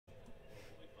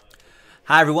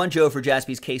Hi everyone, Joe for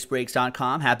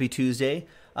JaspysCaseBreaks.com. Happy Tuesday.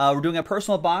 We're doing a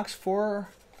personal box for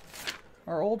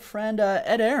our old friend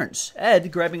Ed Aarons.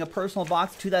 Ed grabbing a personal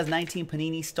box, 2019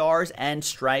 Panini Stars and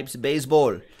Stripes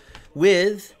Baseball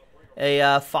with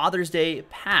a Father's Day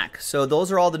pack. So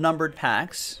those are all the numbered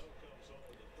packs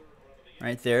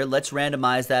right there. Let's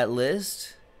randomize that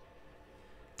list.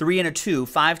 3 and a 2,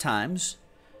 5 times.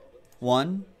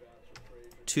 1,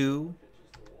 2,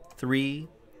 3,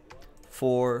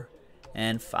 4,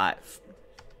 and 5.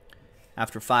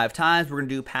 After 5 times, we're going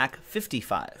to do pack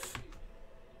 55.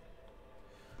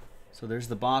 So there's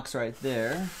the box right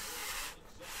there.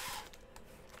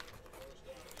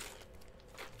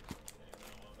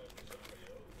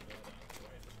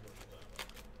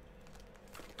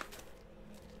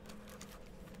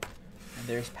 And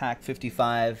there's pack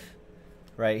 55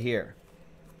 right here.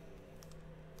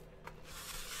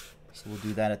 So we'll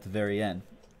do that at the very end.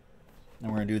 And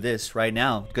we're going to do this right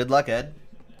now. Good luck, Ed.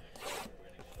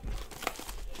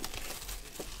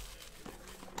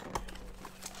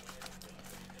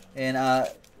 And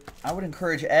I would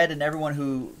encourage Ed and everyone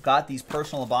who got these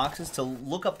personal boxes to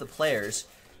look up the players,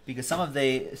 because some of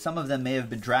them may have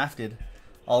been drafted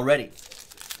already.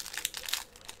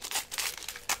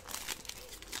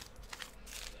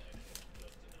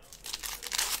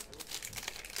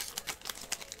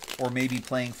 Or maybe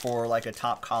playing for like a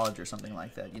top college or something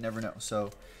like that. You never know.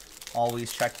 So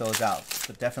always check those out.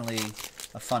 But definitely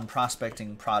a fun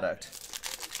prospecting product.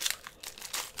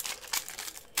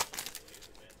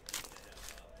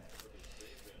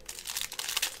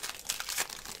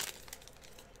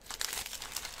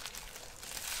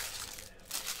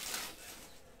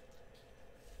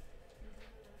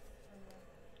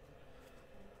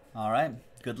 All right.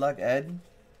 Good luck, Ed.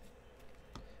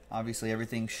 Obviously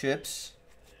everything ships.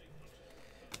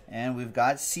 And we've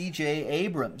got C.J.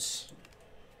 Abrams.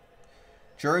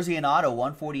 Jersey and auto,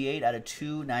 148 out of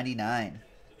 299.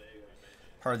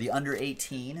 Part of the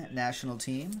under-18 national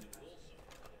team.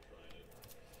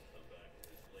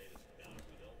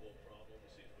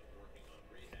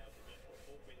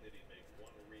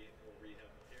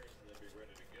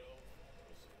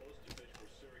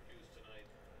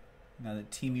 Now the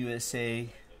Team USA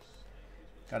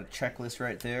got a checklist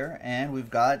right there. And we've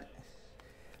got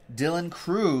Dylan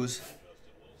Cruz,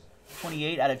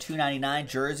 28 out of 299,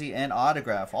 jersey and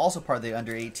autograph. Also part of the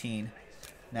under-18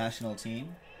 national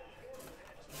team.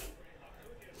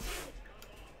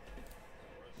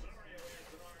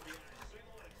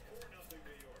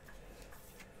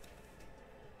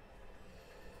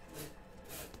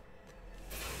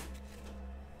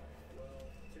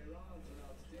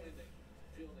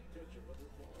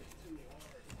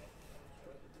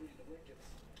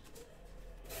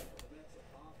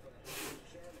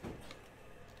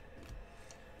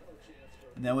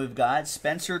 And then we've got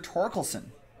Spencer Torkelson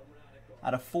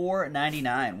out of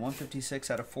 499. 156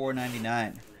 out of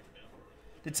 499.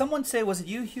 Did someone say, was it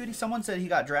you, Hugh? Someone said he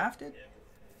got drafted?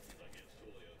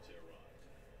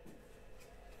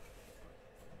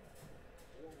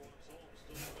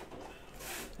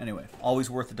 Anyway, always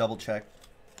worth a double check.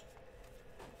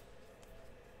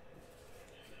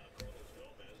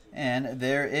 And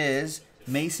there is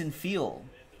Mason Field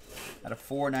out of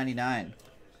 499.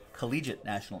 Collegiate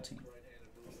national team.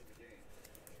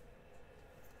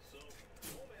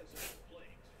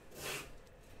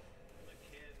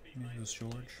 There goes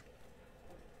George.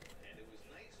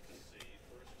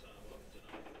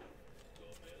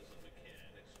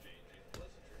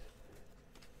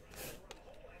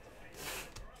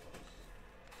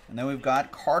 And then we've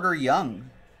got Carter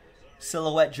Young,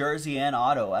 silhouette jersey and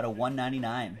auto out of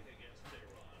 199.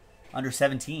 Under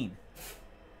 17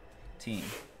 team.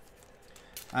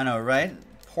 I know, right?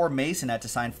 Poor Mason had to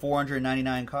sign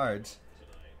 499 cards.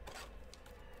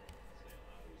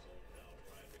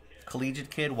 Collegiate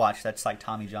kid, watch, that's like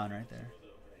Tommy John right there.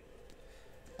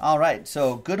 All right,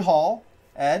 so good haul,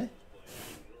 Ed.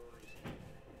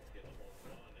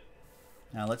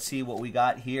 Now let's see what we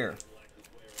got here.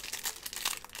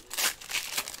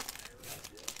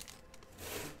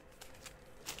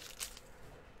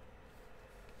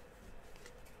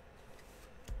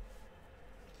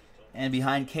 And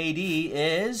behind KD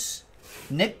is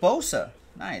Nick Bosa.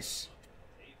 Nice.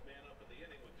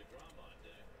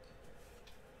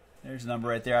 There's a number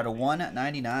right there out of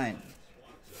 199.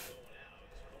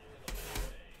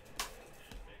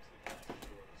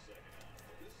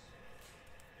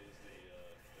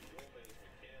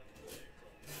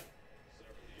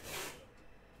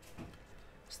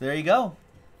 So there you go.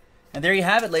 And there you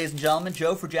have it, ladies and gentlemen.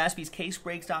 Joe for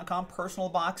JaspysCaseBreaks.com. Personal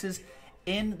boxes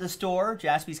in the store,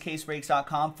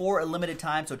 JaspysCaseBreaks.com, for a limited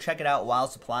time. So check it out while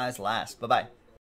supplies last. Bye-bye.